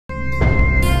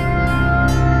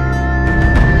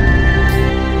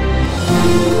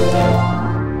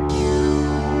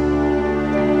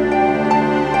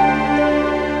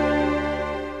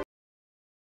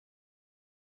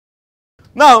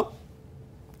Now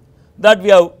that we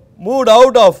have moved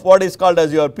out of what is called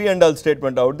as your P&L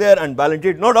statement out there and balance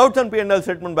sheet, no doubts on P&L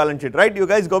statement, balance sheet, right? You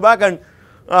guys go back and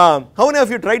how many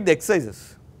of you tried the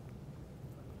exercises?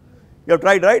 You have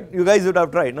tried, right? You guys would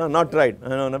have tried, no, not tried. I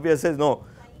know Navya says no,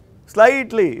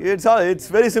 slightly, it's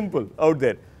very simple out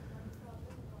there.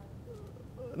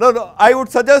 No, I would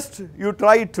suggest you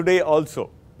try it today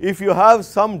also. If you have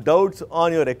some doubts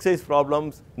on your exercise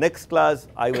problems, next class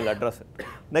I will address it.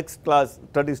 Next class,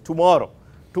 that is tomorrow.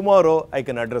 Tomorrow I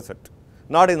can address it.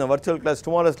 Not in the virtual class,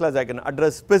 tomorrow's class I can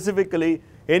address specifically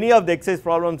any of the exercise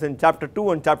problems in chapter 2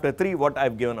 and chapter 3 what I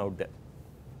have given out there.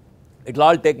 It will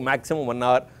all take maximum 1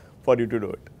 hour for you to do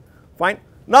it, fine.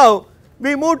 Now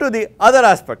we move to the other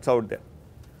aspects out there,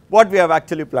 what we have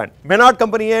actually planned. Menard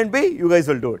Company A and B, you guys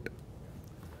will do it.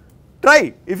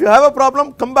 Try, if you have a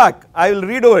problem, come back, I will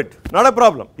redo it, not a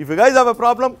problem. If you guys have a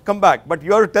problem, come back, but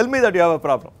you have to tell me that you have a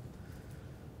problem.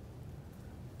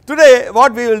 Today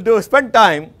what we will do, spend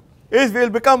time, is we will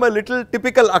become a little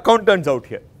typical accountants out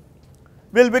here.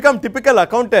 We will become typical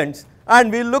accountants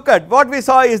and we will look at what we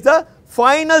saw is the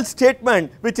final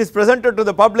statement which is presented to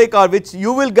the public or which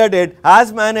you will get it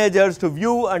as managers to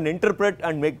view and interpret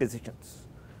and make decisions.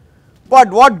 But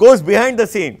what goes behind the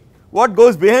scene? What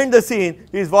goes behind the scene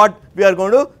is what we are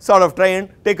going to sort of try and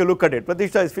take a look at it.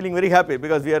 Pratishtha is feeling very happy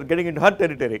because we are getting into her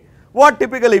territory. What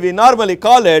typically we normally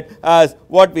call it as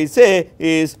what we say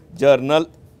is journal.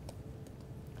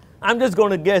 I am just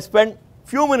going to spend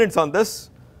few minutes on this,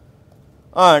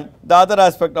 and the other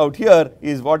aspect out here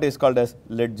is what is called as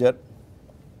ledger.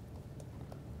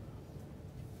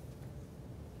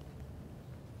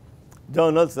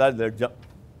 Journal slash ledger.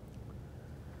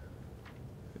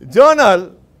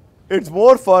 Journal, it is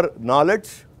more for knowledge,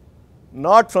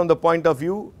 not from the point of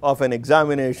view of an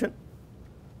examination.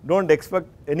 Do not expect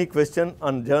any question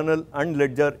on journal and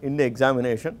ledger in the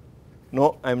examination.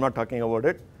 No, I am not talking about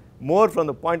it. More from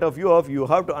the point of view of you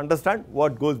have to understand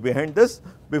what goes behind this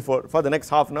before. For the next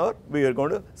half an hour, we are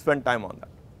going to spend time on that.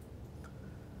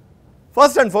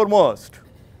 First and foremost,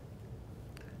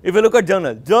 if you look at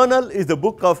journal, journal is the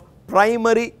book of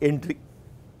primary entry.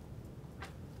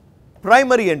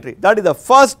 Primary entry, that is the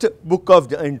first book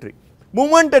of entry.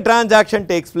 Moment a transaction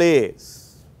takes place,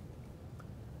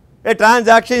 a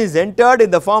transaction is entered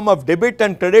in the form of debit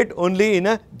and credit only in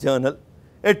a journal.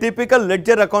 A typical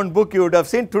ledger account book you would have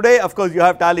seen today, of course you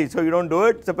have tally, so you do not do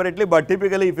it separately, but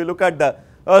typically if you look at the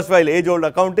erstwhile age old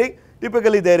accounting,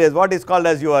 typically there is what is called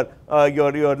as your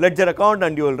ledger account,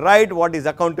 and you will write what is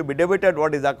account to be debited,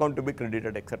 what is account to be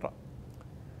credited, etc.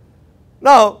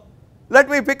 Now let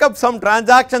me pick up some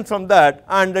transactions from that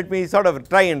and let me sort of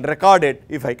try and record it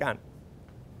if I can.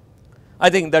 I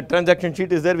think that transaction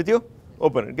sheet is there with you,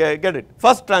 open it, get it.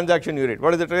 First transaction you read,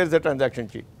 what is it, where is the transaction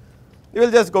sheet? You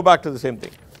will just go back to the same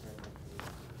thing.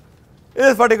 In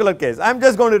this particular case, I am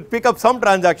just going to pick up some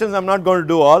transactions, I am not going to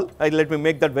do all, let me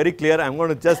make that very clear, I am going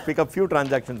to just pick up few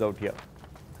transactions out here.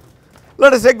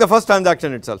 Let us take the first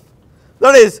transaction itself.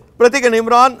 That is Pratik and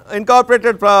Imran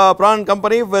incorporated prawn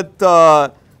company with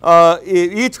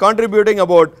each contributing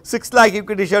about 6 lakh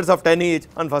equity shares of 10 each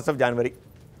on 1st of January.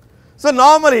 So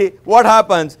normally what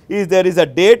happens is there is a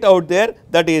date out there,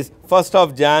 that is 1st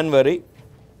of January.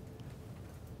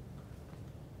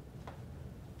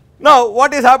 Now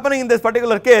what is happening in this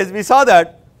particular case, we saw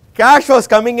that cash was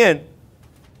coming in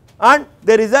and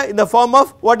there is a in the form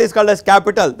of what is called as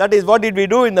capital, that is what did we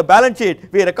do in the balance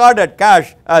sheet, we recorded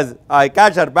cash as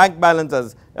cash or bank balance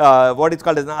as what is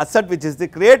called as an asset which is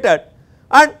created,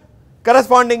 and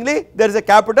correspondingly there is a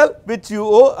capital which you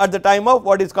owe at the time of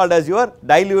what is called as your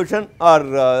dilution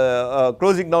or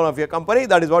closing down of your company,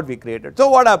 that is what we created. So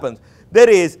what happens, there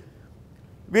is,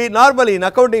 we normally in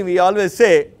accounting we always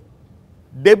say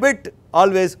debit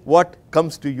always what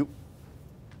comes to you,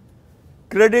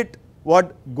 credit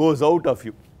what goes out of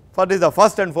you. For this is the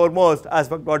first and foremost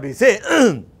aspect what we say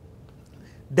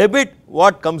debit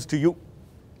what comes to you,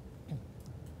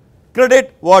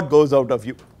 credit what goes out of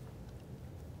you.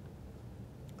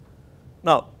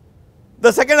 Now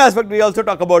the second aspect we also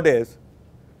talk about is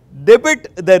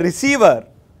debit the receiver,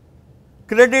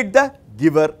 credit the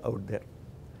giver out there.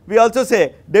 We also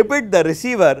say debit the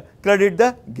receiver, credit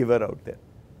the giver out there.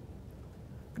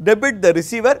 Debit the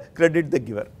receiver, credit the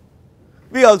giver.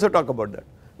 We also talk about that.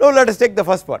 Now let us take the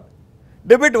first part.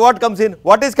 Debit what comes in,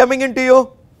 what is coming into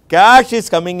you? Cash is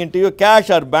coming into you,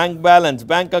 cash or bank balance,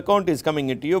 bank account is coming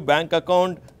into you, bank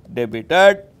account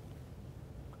debited.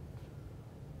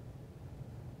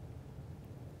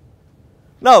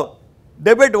 Now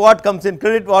debit what comes in,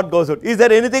 credit what goes out. Is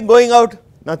there anything going out?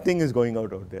 Nothing is going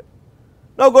out there.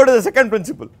 Now go to the second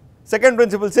principle. Second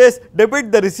principle says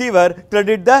debit the receiver,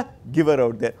 credit the giver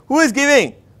out there. Who is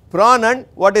giving? Prawn and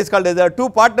what is called as the two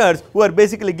partners who are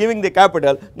basically giving the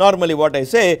capital. Normally what I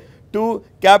say, two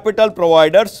capital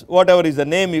providers, whatever is the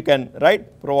name you can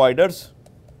write, providers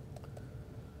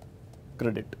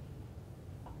credit.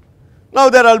 Now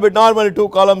there will be normally two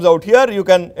columns out here, you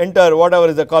can enter whatever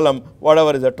is the column,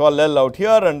 whatever is the 12L out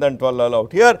here and then 12L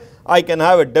out here. I can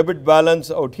have a debit balance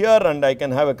out here and I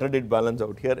can have a credit balance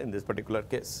out here in this particular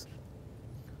case.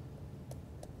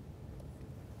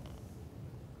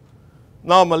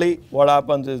 Normally what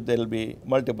happens is there will be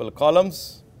multiple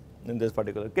columns in this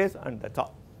particular case and that is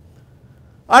all.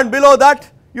 And below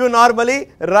that you normally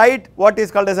write what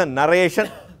is called as a narration,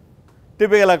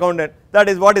 typical accountant, that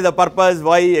is what is the purpose,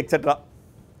 why, etc.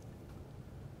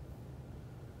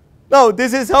 Now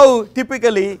this is how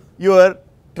typically your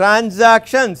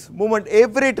transactions movement,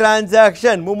 every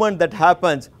transaction movement that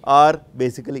happens are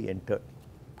basically entered.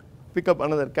 Pick up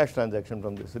another cash transaction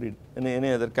from this, read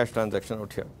any other cash transaction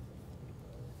out here.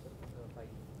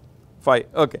 5,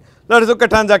 okay. Let us look at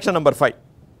transaction number 5.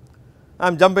 I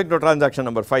am jumping to transaction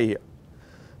number 5 here.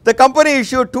 The company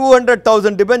issued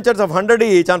 200,000 debentures of 100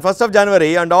 each on 1st of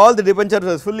January and all the debentures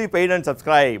was fully paid and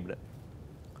subscribed.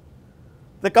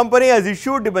 The company has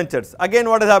issued debentures. Again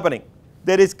what is happening?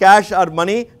 There is cash or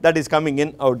money that is coming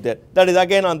in out there. That is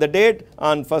again on the date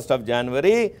on 1st of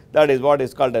January, that is what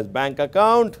is called as bank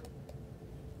account,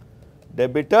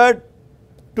 debited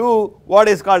to what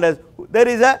is called as, there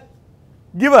is a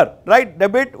giver, right,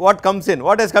 debit what comes in,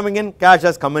 what is coming in, cash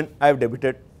has come in, I have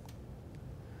debited.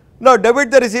 Now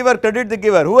debit the receiver, credit the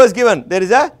giver, who has given, there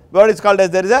is a what is called as,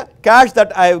 there is a cash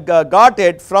that I have got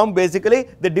it from basically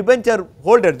the debenture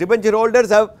holders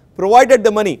have provided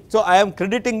the money. So I am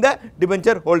crediting the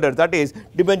debenture holders, that is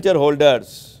debenture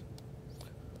holders,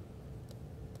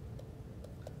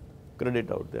 credit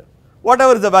out there.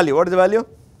 Whatever is the value, what is the value?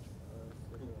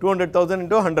 200,000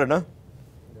 into 100, huh?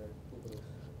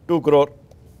 2 crore.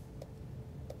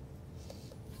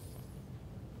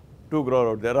 2 crore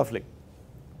out there roughly.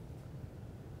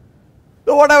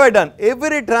 So what have I done?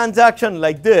 Every transaction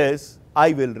like this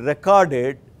I will record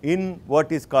it in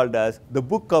what is called as the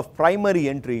book of primary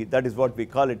entry, that is what we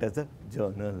call it as a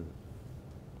journal.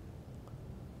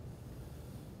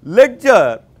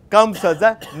 Ledger comes as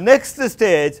the next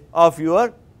stage of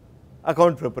your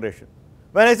account preparation.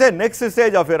 When I say next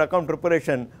stage of your account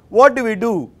preparation, what do we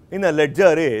do in a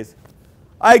ledger is,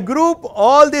 I group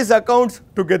all these accounts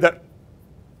together.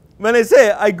 When I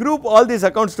say I group all these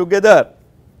accounts together,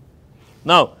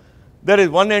 now there is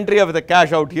one entry of the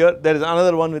cash out here, there is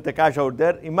another one with the cash out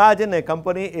there. Imagine a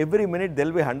company, every minute there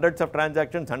will be hundreds of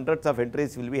transactions, hundreds of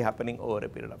entries will be happening over a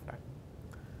period of time.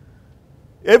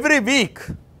 Every week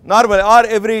normally or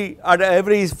at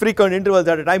every frequent intervals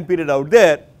at a time period out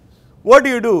there, what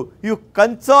do? You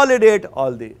consolidate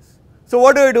all these. So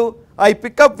what do? I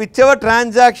pick up whichever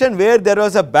transaction where there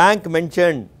was a bank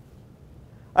mentioned,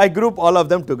 I group all of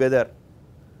them together.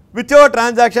 Whichever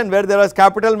transaction where there was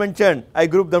capital mentioned, I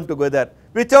group them together.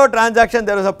 Whichever transaction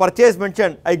there was a purchase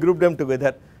mentioned, I group them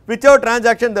together. Whichever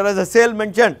transaction there was a sale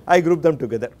mentioned, I group them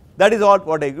together. That is all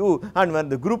what I do, and when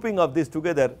the grouping of this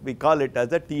together, we call it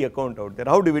as a T account out there.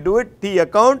 How do we do it? T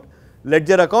account,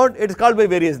 ledger account, it is called by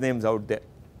various names out there.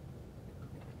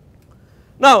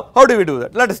 Now how do we do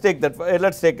that? Let us take that, let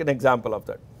us take an example of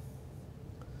that.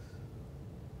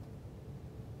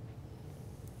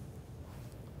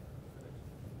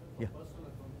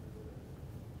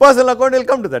 Personal account, we will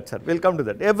come to that, sir, we will come to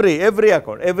that. Every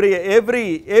account,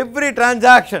 every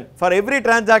transaction, for every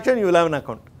transaction you will have an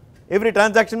account. Every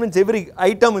transaction means every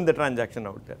item in the transaction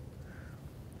out there.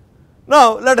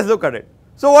 Now let us look at it.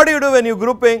 So what do you do when you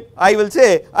grouping? I will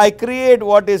say I create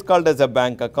what is called as a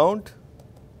bank account.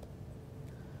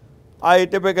 I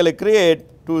typically create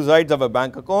two sides of a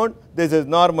bank account. This is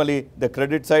normally the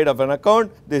credit side of an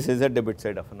account, this is a debit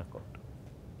side of an account.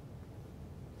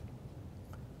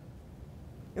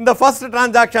 In the first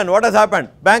transaction, what has happened?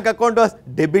 Bank account was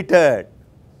debited.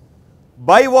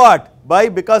 By what? By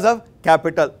because of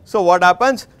capital. So what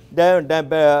happens? The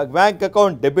bank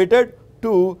account debited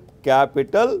to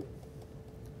capital,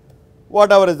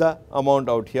 whatever is the amount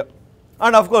out here.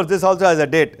 And of course, this also has a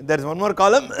date. There is one more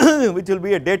column which will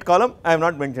be a date column. I have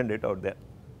not mentioned it out there.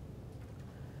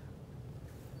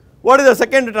 What is the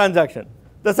second transaction?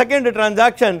 The second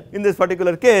transaction in this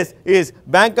particular case is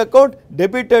bank account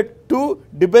debited to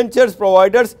debentures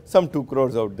providers, some 2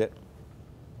 crores out there.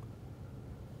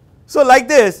 So like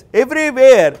this,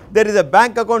 everywhere there is a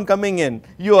bank account coming in,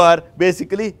 you are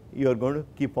basically you are going to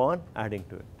keep on adding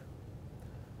to it.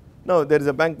 Now there is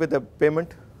a bank with a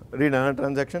payment, read another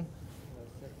transaction.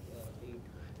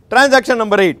 transaction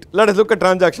number 8, let us look at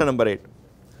transaction number 8.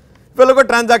 If you look at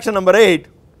transaction number 8,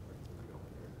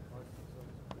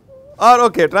 or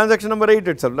okay, transaction number 8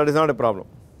 itself, that is not a problem.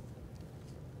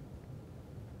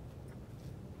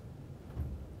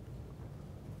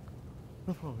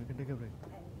 No problem, we can take a break.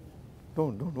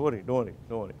 Don't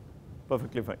worry,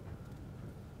 perfectly fine.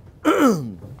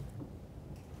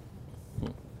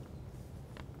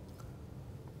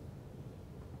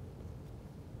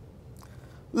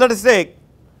 Let us take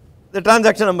the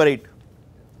transaction number 8.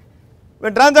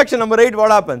 When transaction number 8,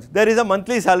 what happens? There is a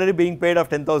monthly salary being paid of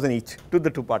 10,000 each to the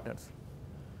two partners.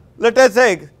 Let us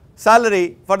take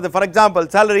salary for example,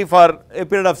 salary for a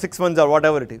period of 6 months or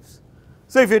whatever it is.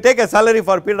 So if you take a salary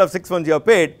for a period of 6 months you are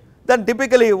paid, then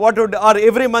typically what would, or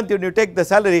every month when you take the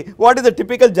salary, what is the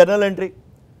typical journal entry?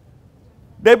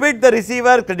 Debit the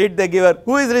receiver, credit the giver.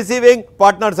 Who is receiving?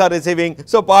 Partners are receiving.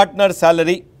 So partner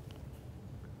salary.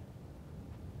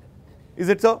 Is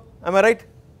it so? Am I right?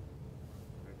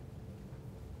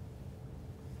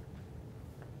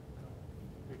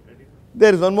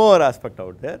 There is one more aspect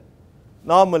out there,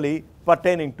 normally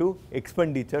pertaining to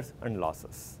expenditures and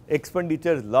losses.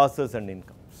 Expenditures, losses and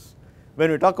incomes. When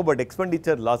we talk about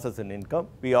expenditure, losses and income,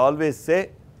 we always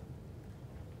say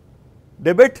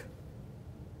debit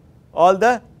all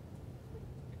the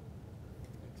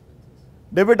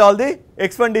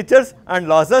expenditures and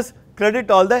losses,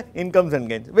 credit all the incomes and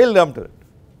gains. We will come to it.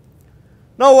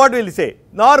 Now what will we say?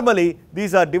 Normally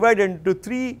these are divided into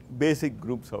 3 basic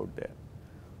groups out there.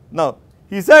 Now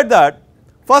he said that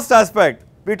first aspect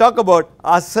we talk about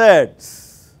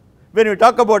assets. When we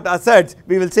talk about assets,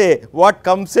 we will say what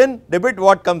comes in debit,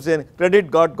 what comes in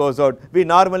credit, what goes out. We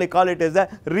normally call it as the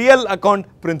real account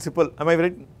principle. Am I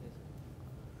right?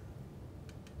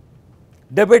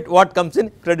 Debit what comes in,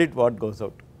 credit what goes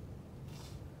out.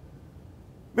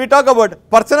 We talk about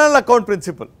personal account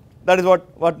principle, that is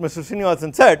what Mr.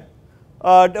 Srinivasan said.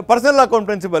 The personal account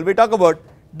principle, we talk about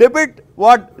debit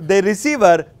what the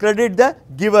receiver, credit the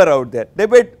giver out there.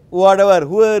 Debit whatever,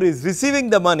 whoever is receiving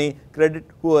the money, credit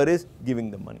whoever is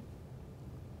giving the money.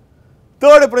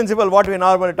 Third principle what we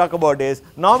normally talk about is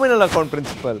nominal account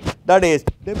principle, that is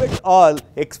debit all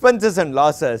expenses and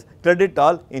losses, credit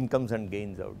all incomes and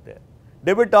gains out there.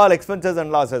 Debit all expenses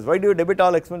and losses. Why do you debit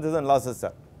all expenses and losses,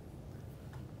 sir?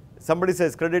 Somebody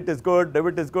says credit is good,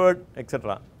 debit is good,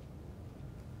 etc.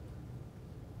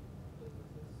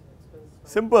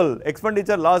 Simple,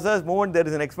 expenditure, losses, moment there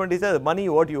is an expenditure, the money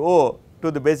what you owe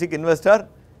to the basic investor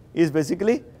is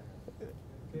basically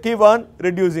keep on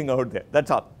reducing out there, that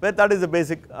is all. But that is the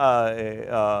basic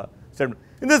statement.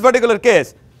 In this particular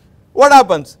case, what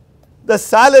happens? The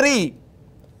salary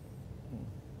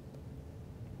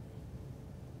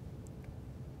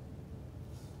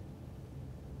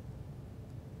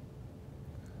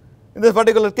in this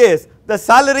particular case, the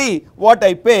salary what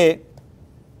I pay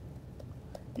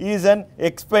is an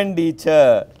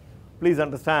expenditure, please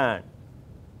understand.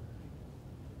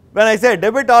 When I say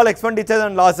debit all expenditures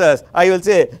and losses, I will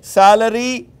say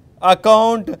salary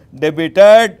account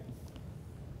debited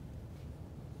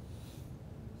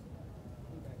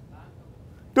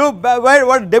to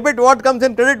what debit what comes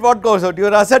in, credit what goes out.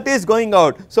 Your asset is going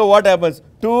out, so what happens?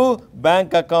 To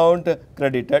bank account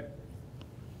credited.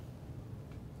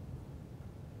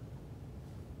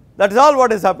 That is all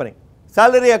what is happening.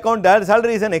 Salary account,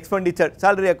 salary is an expenditure,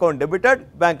 salary account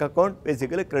debited, bank account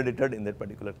basically credited in that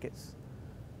particular case.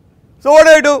 So what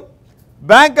do I do?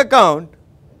 Bank account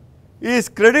is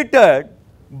credited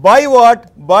by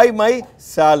what? By my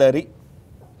salary.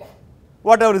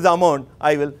 Whatever is the amount,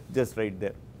 I will just write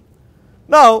there.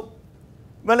 Now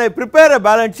when I prepare a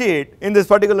balance sheet in this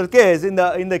particular case, in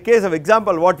the case of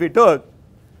example what we took,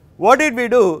 what did we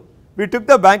do? We took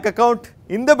the bank account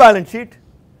in the balance sheet,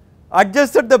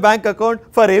 adjusted the bank account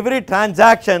for every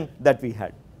transaction that we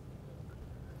had.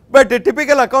 But a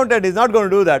typical accountant is not going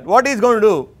to do that. What he is going to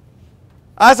do?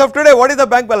 As of today, what is the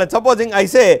bank balance? Supposing I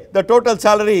say the total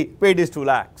salary paid is 2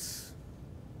 lakhs.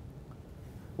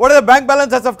 What is the bank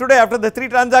balance as of today after the 3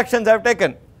 transactions I have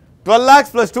taken? 12 lakhs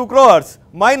plus 2 crores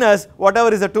minus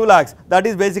whatever is the 2 lakhs, that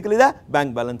is basically the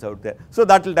bank balance out there. So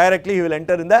that will directly he will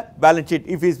enter in the balance sheet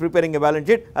if he is preparing a balance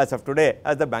sheet as of today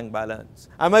as the bank balance.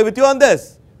 Am I with you on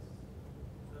this?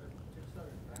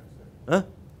 Huh?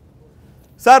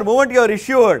 Sir, moment you are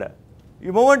issued,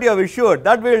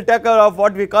 that we will take care of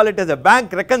what we call it as a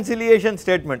bank reconciliation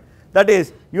statement. That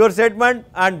is, your statement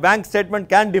and bank statement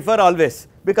can differ always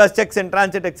because checks in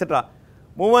transit, etc.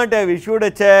 Moment I have issued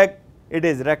a check, it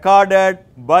is recorded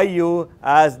by you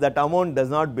as that amount does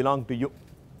not belong to you.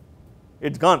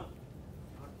 It is gone.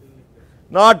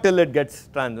 Not till it gets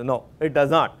transferred. No, it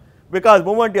does not. because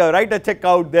moment you write a check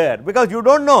out there, because you do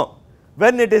not know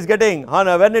when it is getting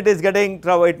when it is getting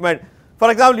it might,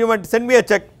 for example, you might send me a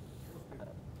check.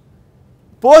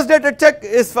 Post dated check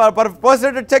is for post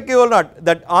dated check, you will not,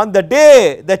 that on the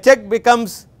day the check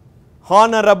becomes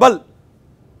honorable,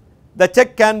 the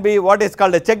check can be what is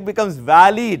called, a check becomes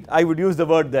valid, I would use the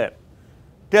word there.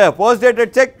 Post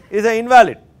dated check is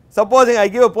invalid. Supposing I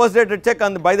give a post dated check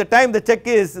and by the time the check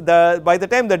is by the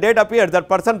time the date appears, that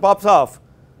person pops off,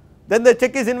 then the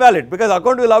check is invalid, because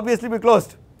account will obviously be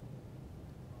closed,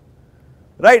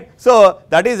 right. So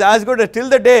that is as good as till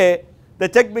the day the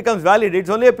check becomes valid, it is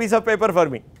only a piece of paper for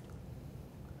me.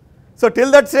 So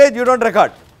till that stage you do not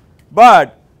record,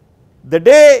 but the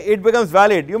day it becomes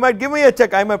valid, you might give me a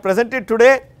check, I may present it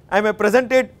today, I may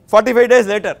present it 45 days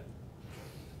later,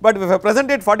 but if I present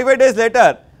it 45 days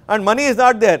later and money is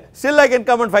not there, still I can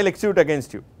come and file suit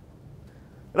against you,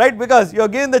 right, because you are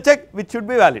given the check which should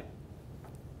be valid.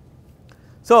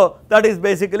 So that is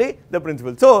basically the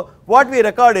principle. So what we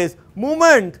record is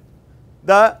moment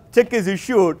the check is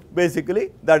issued, basically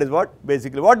that is what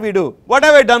we do. What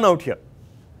have I done out here?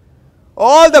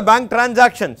 All the bank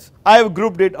transactions I have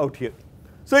grouped it out here.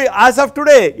 So as of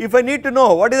today, if I need to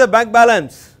know what is the bank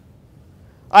balance,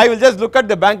 I will just look at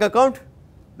the bank account,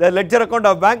 the ledger account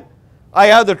of bank. I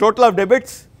have the total of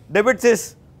debits, debits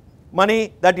is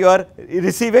money that you are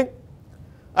receiving,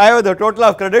 I have the total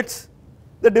of credits,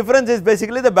 the difference is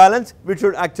basically the balance which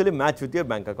should actually match with your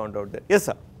bank account out there. Yes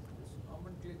sir. This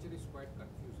nomenclature is quite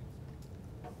confusing,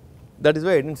 sir. That is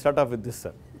why I did not start off with this,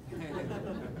 sir. Like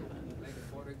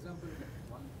for example,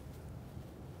 one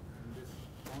in this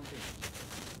counting,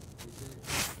 we say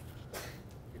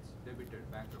it's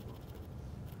debited bank account,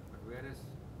 but whereas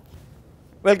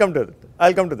Well, come to that, I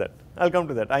will come to that, I will come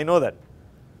to that, I know that.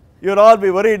 You will all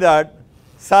be worried that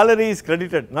salary is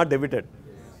credited, not debited.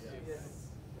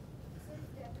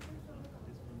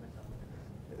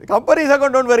 Company's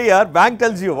account, don't worry, bank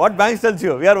tells you, what bank tells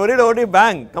you, we are worried about your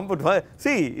bank.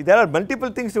 See, there are multiple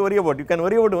things to worry about, you can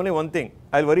worry about only one thing,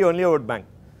 I will worry only about bank.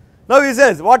 Now he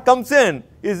says what comes in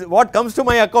is what comes to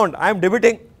my account, I am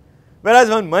debiting, whereas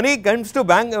when money comes to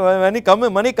bank,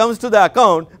 when money comes to the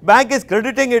account, bank is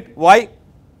crediting it. Why?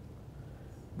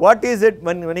 What is it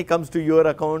when money comes to your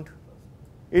account?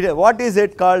 What is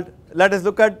it called? Let us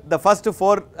look at the first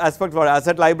 4 aspects for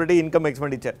asset, liability, income,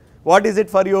 expenditure. What is it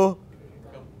for you?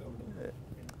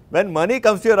 When money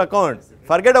comes to your account,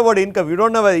 forget about income, you do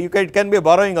not know whether it can be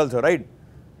borrowing also, right.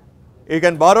 You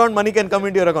can borrow and money can come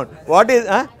into your account. What is,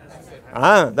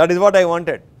 that is what I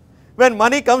wanted. When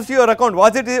money comes to your account,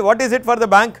 what is it for the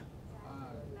bank?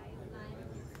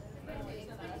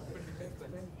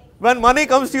 When money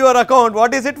comes to your account,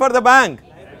 what is it for the bank?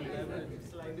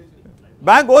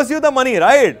 Bank owes you the money,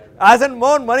 right. As and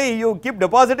more money you keep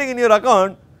depositing in your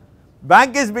account,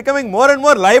 bank is becoming more and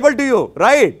more liable to you,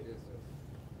 right.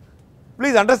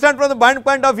 Please understand from the bank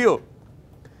point of view.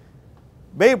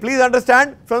 Please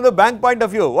understand from the bank point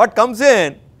of view. What comes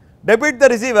in, debit the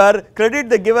receiver, credit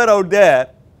the giver out there.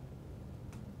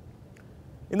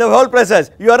 In the whole process,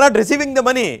 you are not receiving the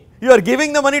money, you are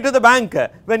giving the money to the bank.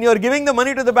 When you are giving the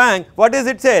money to the bank, what does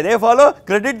it say? They follow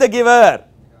credit the giver.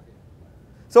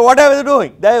 So what are they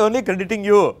doing? They are only crediting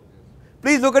you.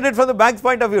 Please look at it from the bank's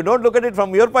point of view, do not look at it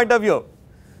from your point of view.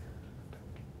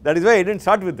 That is why I did not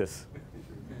start with this.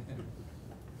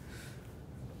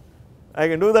 I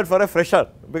can do that for a fresher,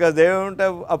 because they do not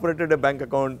have operated a bank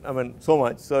account, so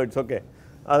much, so it is okay,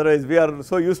 otherwise we are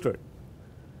so used to it.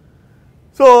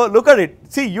 So look at it,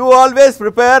 see, you always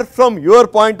prepare from your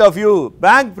point of view,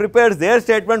 bank prepares their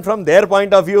statement from their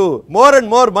point of view, more and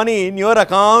more money in your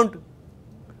account,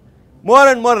 more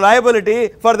and more liability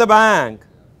for the bank,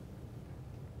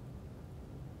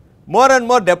 more and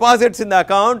more deposits in the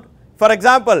account. For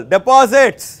example,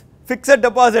 deposits, fixed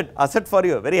deposit, asset for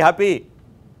you, very happy.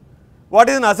 What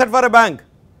is an asset for a bank?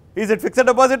 Is it fixed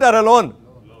deposit or a loan?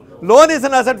 Loan is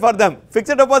an asset for them,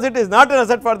 fixed deposit is not an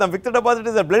asset for them, fixed deposit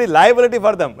is a bloody liability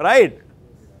for them, right.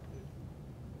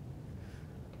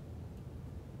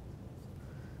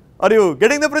 Are you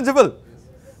getting the principle?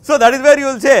 So that is where you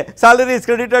will say salary is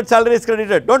credited, salary is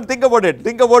credited, do not think about it,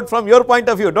 think about from your point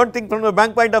of view, do not think from the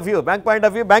bank point of view, bank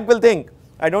will think.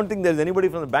 I do not think there is anybody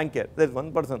from the bank here, there is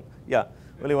one person, yeah,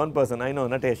 only one person, I know,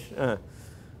 Natesh.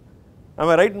 Am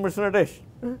I right, Mr. Natesh?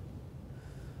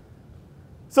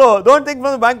 So do not think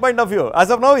from the bank point of view.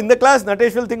 As of now in the class,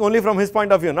 Natesh will think only from his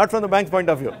point of view, not from the bank's point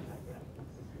of view.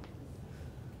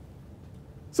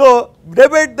 So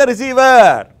debit the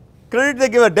receiver, credit the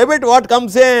giver, debit what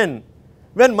comes in.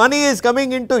 When money is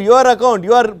coming into your account,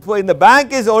 you are in the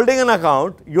bank is holding an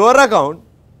account, your account,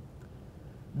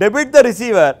 debit the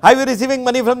receiver. Are you receiving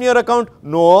money from your account?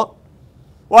 No.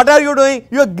 What are you doing?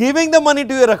 You are giving the money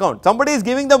to your account. Somebody is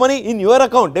giving the money in your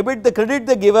account. Debit the credit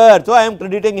the giver. So I am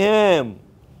crediting him.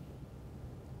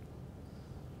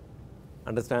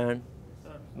 Understand? Sir,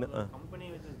 so the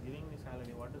company which is giving the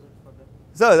salary, what is it for them?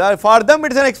 So for them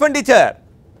it is an expenditure.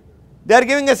 They are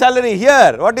giving a salary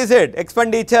here. What is it?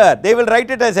 Expenditure. They will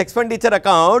write it as expenditure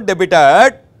account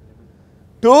debited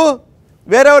to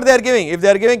wherever they are giving. If they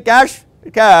are giving cash,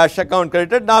 cash account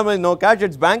credited. Normally no cash,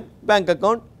 it is bank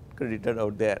account credited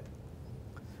out there,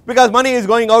 because money is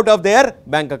going out of their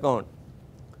bank account.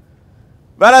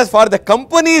 Whereas for the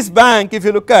company's bank, if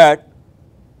you look at,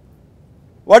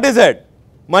 what is it?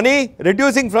 Money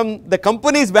reducing from the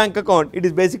company's bank account, it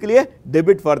is basically a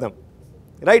debit for them,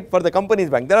 right? For the company's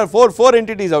bank. There are four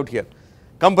entities out here: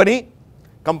 company,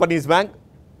 company's bank,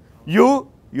 your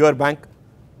bank.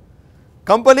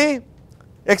 Company,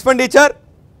 expenditure,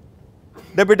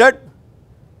 debited,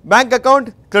 bank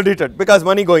account, credited, because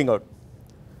money going out.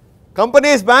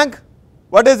 Company's bank,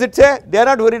 what does it say? They are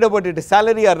not worried about it,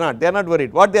 salary or not, they are not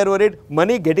worried. What they are worried?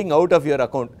 Money getting out of your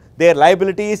account, their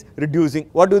liability is reducing.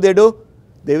 What do?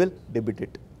 They will debit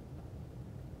it.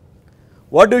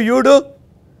 What do you do?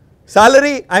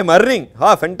 Salary, I am earning,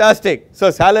 fantastic. So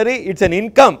salary, it is an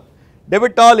income.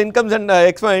 Debit all incomes and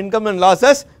income and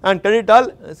losses, and credit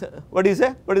all, what do you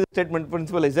say? What is the statement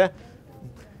principle is there?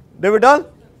 Debit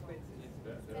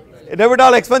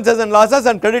all expenses and losses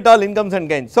and credit all incomes and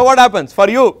gains. So what happens for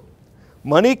you?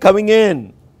 Money coming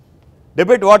in,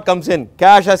 debit what comes in,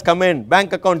 cash has come in,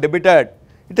 bank account debited.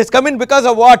 It is come in because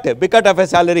of what? Because of a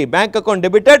salary, bank account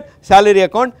debited, salary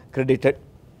account credited,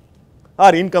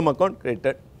 or income account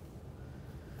credited.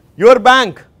 Your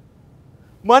bank,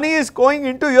 money is going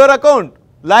into your account,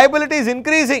 liability is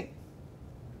increasing.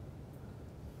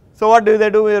 So what do they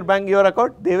do with your bank, your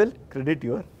account? They will credit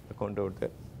your account out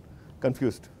there.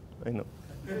 Confused, I know.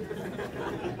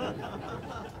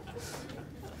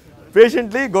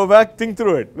 Patiently go back, think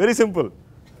through it, very simple.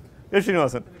 Yes,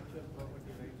 Srinivasan.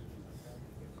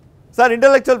 Sir,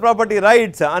 intellectual property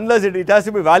rights, unless it has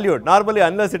to be valued, normally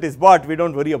unless it is bought, we do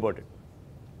not worry about it.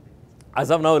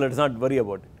 As of now, let us not worry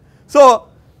about it. So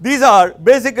these are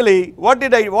basically what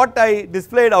I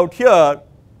displayed out here,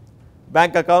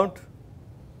 bank account,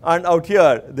 and out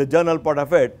here the journal part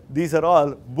of it. These are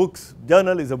all books.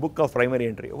 Journal is a book of primary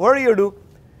entry. What do?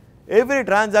 Every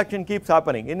transaction keeps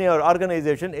happening in your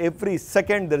organization. Every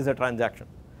second there is a transaction.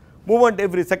 Movement,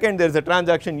 every second there is a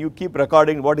transaction. You keep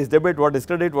recording what is debit, what is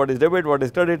credit, what is debit, what is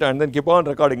credit, and then keep on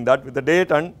recording that with the date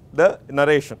and the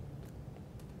narration.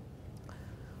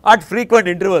 At frequent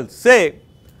intervals, say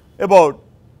about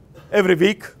every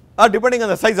week, or depending on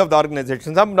the size of the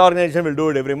organization. Some organization will do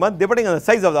it every month, depending on the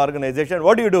size of the organization.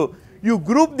 What do? You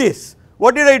group this.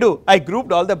 What did I do? I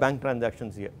grouped all the bank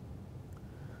transactions here.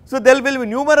 So there will be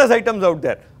numerous items out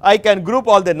there. I can group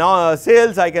all the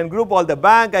sales, I can group all the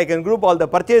bank, I can group all the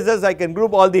purchases, I can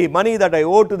group all the money that I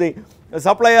owe to the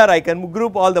supplier, I can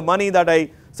group all the money that I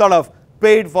sort of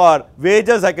paid for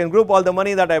wages, I can group all the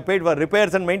money that I paid for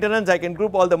repairs and maintenance, I can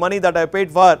group all the money that I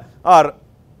paid for or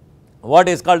what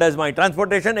is called as my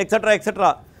transportation, etc.,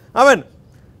 etc. I mean,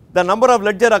 the number of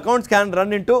ledger accounts can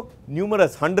run into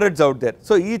numerous hundreds out there.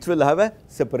 So each will have a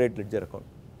separate ledger account.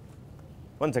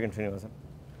 1 second, Srinivasan.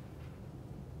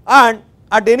 And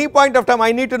at any point of time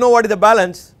I need to know what is the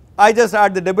balance. I just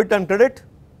add the debit and credit,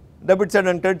 debit side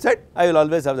and credit side, I will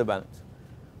always have the balance.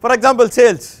 For example,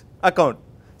 sales account.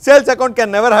 Sales account can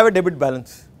never have a debit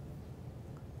balance.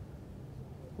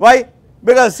 Why?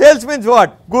 Because sales means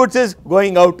what? Goods is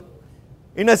going out.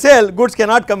 In a sale, goods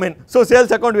cannot come in. So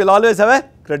sales account will always have a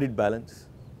credit balance.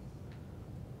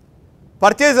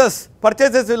 Purchases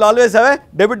will always have a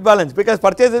debit balance, because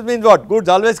purchases means what? Goods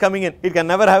always coming in. It can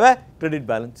never have a credit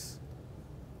balance.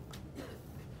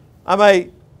 Am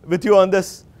I with you on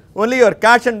this? Only your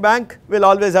cash and bank will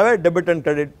always have a debit and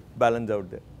credit balance out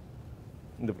there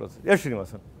in the process. Yes,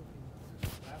 Srinivasan.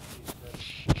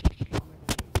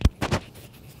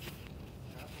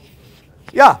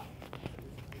 Yeah.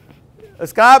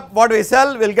 Scrap, what we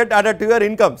sell will get added to your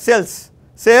income. Sales,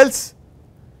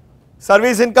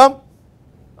 service income,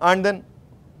 and then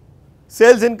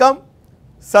sales income,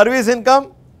 service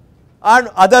income, and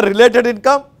other related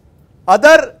income,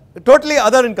 totally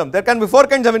other income. There can be 4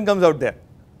 kinds of incomes out there.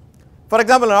 For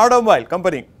example, an automobile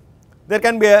company, there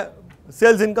can be a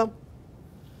sales income,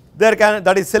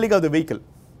 that is selling of the vehicle.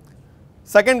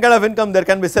 Second kind of income, there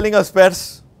can be selling of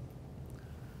spares.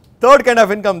 Third kind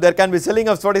of income, there can be selling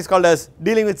of what is called as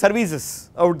dealing with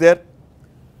services out there.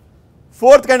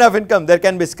 Fourth kind of income, there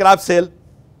can be scrap sale,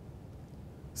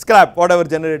 scrap whatever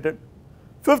generated.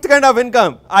 Fifth kind of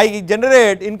income, I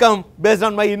generate income based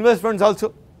on my investments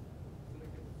also.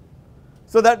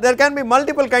 So that there can be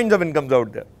multiple kinds of incomes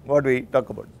out there, what we talk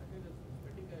about.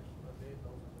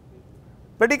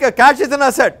 Petty cash is an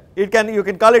asset, you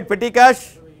can call it petty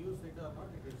cash.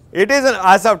 It is an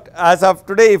as of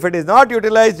today, if it is not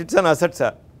utilized, it is an asset,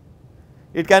 sir.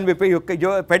 It can be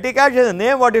petty cash is a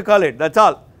name what you call it, that is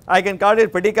all. I can call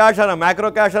it petty cash or a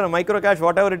macro cash or a micro cash,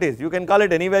 whatever it is, you can call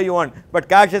it any way you want, but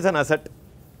cash is an asset,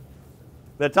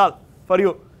 that is all for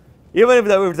you. Even if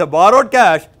it is a borrowed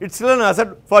cash, it is still an asset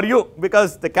for you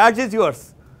because the cash is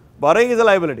yours, borrowing is a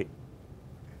liability.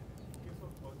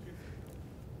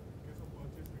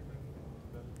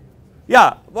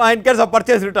 Yeah, in case of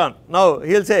purchase return, now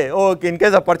he will say, oh, in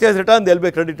case of purchase return there will be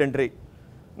a credit entry.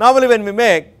 Normally when we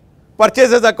make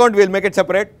purchases account, we will make it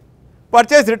separate,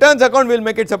 purchase returns account, we will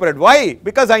make it separate. Why?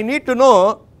 Because I need to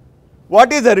know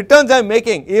what is the returns I am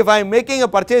making. If I am making a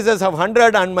purchases of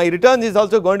 100 and my returns is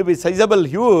also going to be sizable,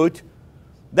 huge,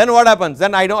 then what happens?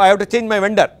 Then I have to change my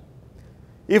vendor.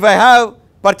 If I have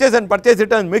purchase and purchase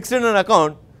returns mixed in an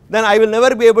account, then I will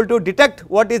never be able to detect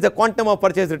what is the quantum of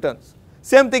purchase returns.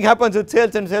 Same thing happens with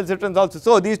sales and sales returns also.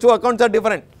 So these two accounts are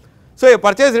different. So a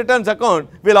purchase returns account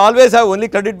will always have only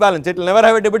credit balance, it will never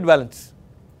have a debit balance,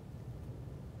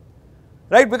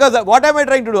 right? Because what am I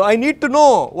trying to do? I need to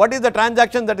know what is the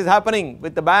transaction that is happening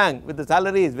with the bank, with the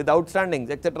salaries, with the outstandings,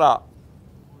 etc.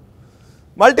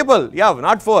 Multiple, yeah,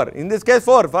 not 4, in this case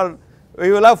 4, for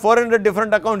you will have 400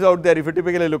 different accounts out there if you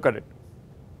typically look at it.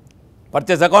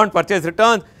 Purchase account, purchase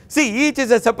returns, see each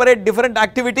is a separate different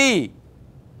activity.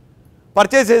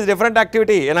 Purchase is different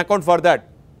activity, an account for that.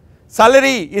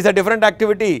 Salary is a different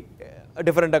activity, a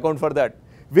different account for that.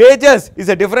 Wages is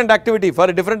a different activity, for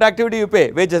a different activity you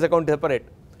pay, wages account separate.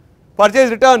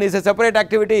 Purchase return is a separate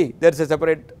activity, there is a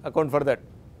separate account for that.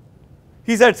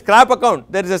 He said scrap account,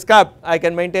 there is a scrap, I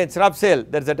can maintain scrap sale,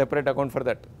 there is a separate account for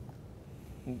that.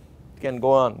 It can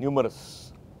go on,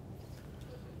 numerous.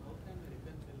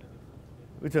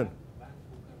 Which one?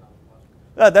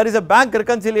 There is a bank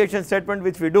reconciliation statement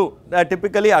which we do,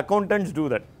 typically accountants do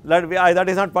that, that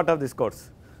is not part of this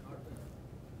course.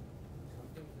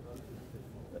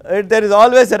 There is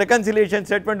always a reconciliation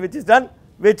statement which is done,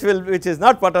 which is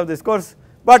not part of this course,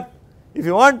 but if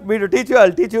you want me to teach you, I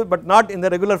will teach you, but not in the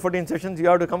regular 14 sessions, you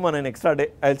have to come on an extra day,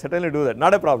 I will certainly do that,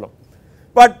 not a problem.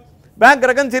 But bank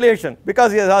reconciliation,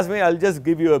 because he has asked me, I will just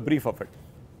give you a brief of it.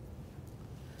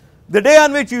 The day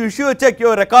on which you issue a check, you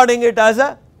are recording it as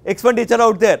a expenditure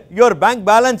out there. Your bank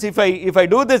balance, if I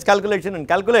do this calculation and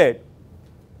calculate,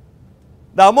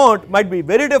 the amount might be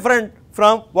very different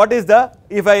from what is the,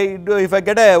 if I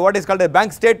get a what is called a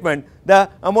bank statement, the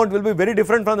amount will be very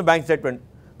different from the bank statement,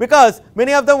 because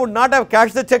many of them would not have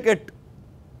cashed the check yet,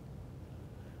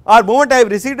 or moment I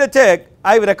have received a check,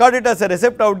 I have recorded it as a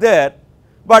receipt out there,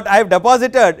 but I have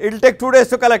deposited, it will take 2 days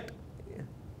to collect.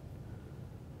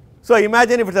 So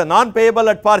imagine if it is a non-payable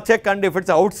at par check, and if it is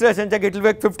an outstanding check, it will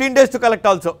take 15 days to collect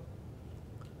also.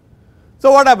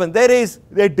 So what happens? There is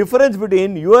a difference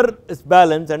between your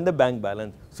balance and the bank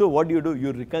balance. So what do?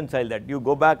 You reconcile that, you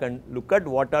go back and look at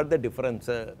what are the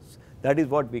differences. That is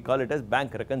what we call it as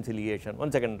bank reconciliation.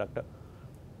 One second, doctor.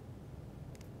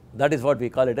 That is what we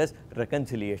call it as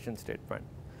reconciliation statement.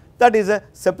 That is a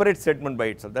separate statement by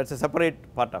itself, that is a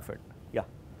separate part of it. Yeah.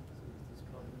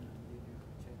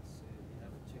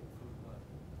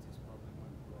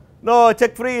 No,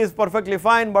 check free is perfectly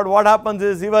fine, but what happens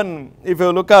is, even if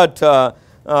you look at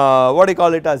what do you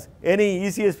call it as any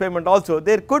ECS payment also,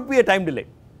 there could be a time delay,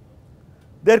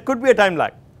 there could be a time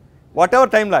lag, whatever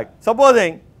time lag.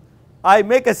 Supposing I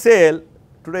make a sale,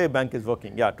 today bank is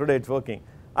working, yeah, today it is working,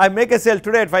 I make a sale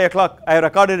today at 5 o'clock, I have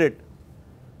recorded it,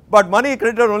 but money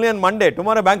credited only on Monday,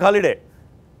 tomorrow bank holiday.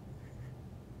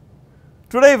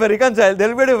 Today if I reconcile, there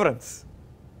will be a difference,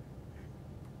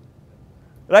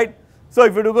 right. So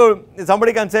if you do go,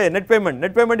 somebody can say net payment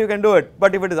you can do it,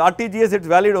 but if it is RTGS, it is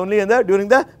valid only in the during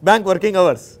the bank working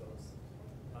hours,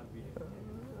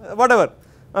 whatever.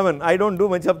 I mean, I do not do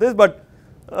much of this, but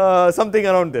something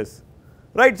around this,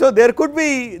 right. So there could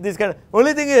be this kind of,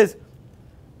 only thing is,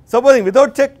 supposing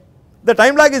without check the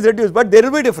time lag is reduced, but there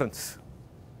will be difference.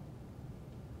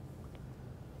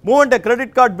 Moment a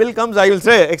credit card bill comes, I will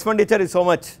say expenditure is so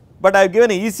much, but I have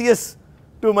given a ECS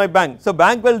to my bank. So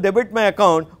bank will debit my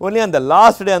account only on the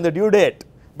last day, on the due date,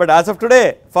 but as of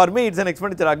today for me it is an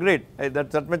expenditure, agreed,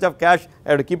 that much of cash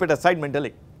I have to keep it aside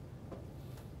mentally.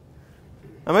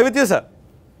 Am I with you, sir?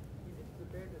 Is it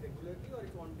prepared regularly or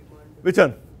it's on demand? Which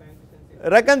one?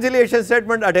 Reconciliation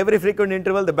statement at every frequent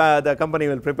interval the company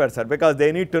will prepare, sir, because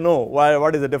they need to know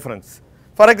what is the difference.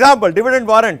 For example, dividend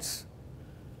warrants,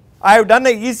 I have done a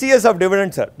ECS of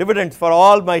dividends, sir, dividends for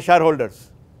all my shareholders.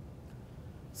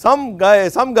 Some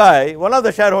guy, one of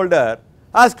the shareholder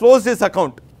has closed his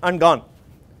account and gone.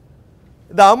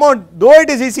 The amount, though it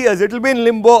is ECS, it will be in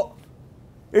limbo,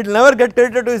 it will never get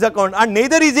credited to his account, and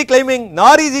neither is he claiming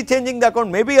nor is he changing the account,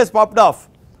 maybe he has popped off.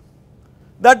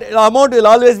 That amount will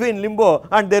always be in limbo,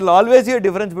 and there will always be a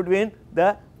difference between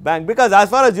the bank, because as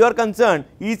far as you are concerned,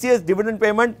 ECS dividend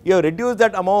payment, you have reduced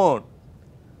that amount,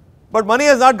 but money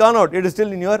has not gone out, it is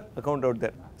still in your account out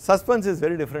there. Suspense is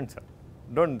very different, sir.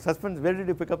 Don't suspense, where did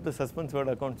you pick up the suspense word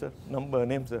account, sir? Number,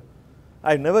 name, sir?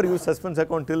 I never used suspense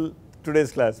account till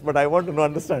today's class, but I want to know,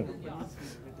 understand. From an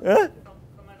accountant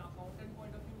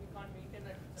point of view, we can't maintain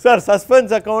that. Sir,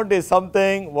 suspense account is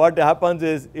something, what happens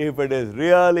is, if it is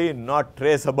really not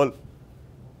traceable,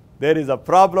 there is a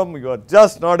problem, you are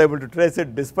just not able to trace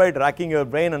it despite racking your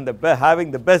brain and having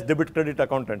the best debit credit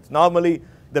accountants. Normally,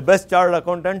 the best chartered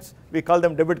accountants, we call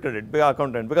them debit credit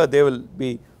accountant, because they will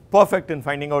be perfect in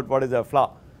finding out what is a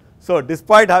flaw. So,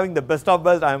 despite having the best of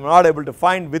best, I am not able to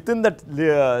find within that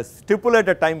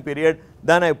stipulated time period,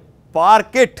 then I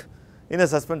park it in a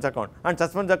suspense account, and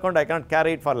suspense account I cannot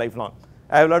carry it for lifelong.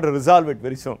 I will have to resolve it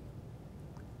very soon.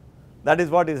 That is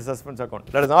what is a suspense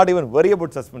account. Let us not even worry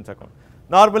about suspense account.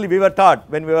 Normally, we were taught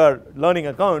when we were learning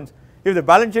accounts, if the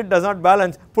balance sheet does not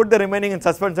balance, put the remaining in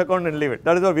suspense account and leave it.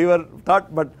 That is what we were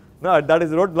taught, but no, that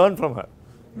is what learned from her.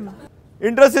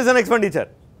 Interest is an expenditure.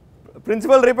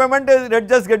 Principal repayment is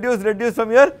just reduced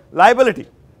from your liability.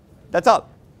 That is all.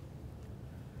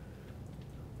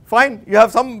 Fine, you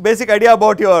have some basic idea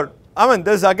about your, I mean,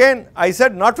 this again I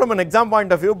said not from an exam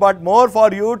point of view, but more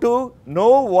for you to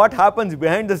know what happens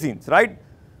behind the scenes, right?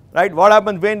 Right, what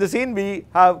happens behind the scene, we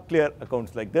have clear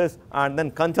accounts like this and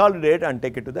then consolidate and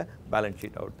take it to the balance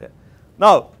sheet out there.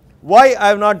 Now, why I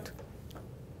have not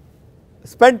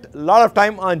spent a lot of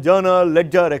time on journal,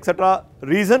 ledger, etc.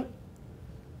 Reason,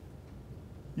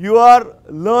 you are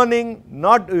learning,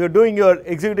 not you are doing your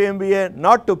executive MBA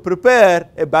not to prepare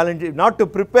a balance sheet, not to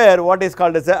prepare what is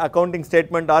called as a accounting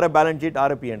statement or a balance sheet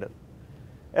or a P&L.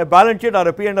 A balance sheet or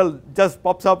a P&L just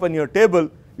pops up on your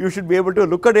table, you should be able to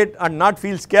look at it and not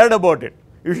feel scared about it.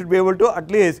 You should be able to at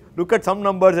least look at some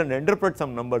numbers and interpret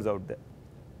some numbers out there.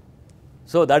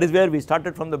 So, that is where we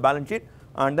started from the balance sheet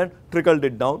and then trickled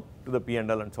it down to the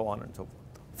P&L and so on and so forth.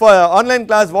 For online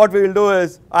class, what we will do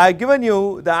is, I have given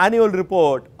you the annual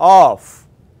report of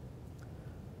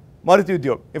Maruti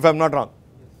Udyog, if I am not wrong.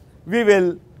 We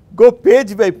will go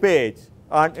page by page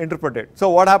and interpret it. So,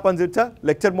 what happens, it is a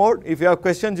lecture mode. If you have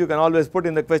questions, you can always put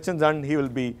in the questions and he will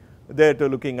be there to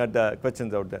looking at the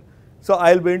questions out there. So,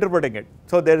 I will be interpreting it.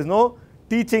 So, there is no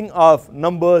teaching of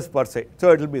numbers per se.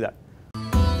 So, it will be that.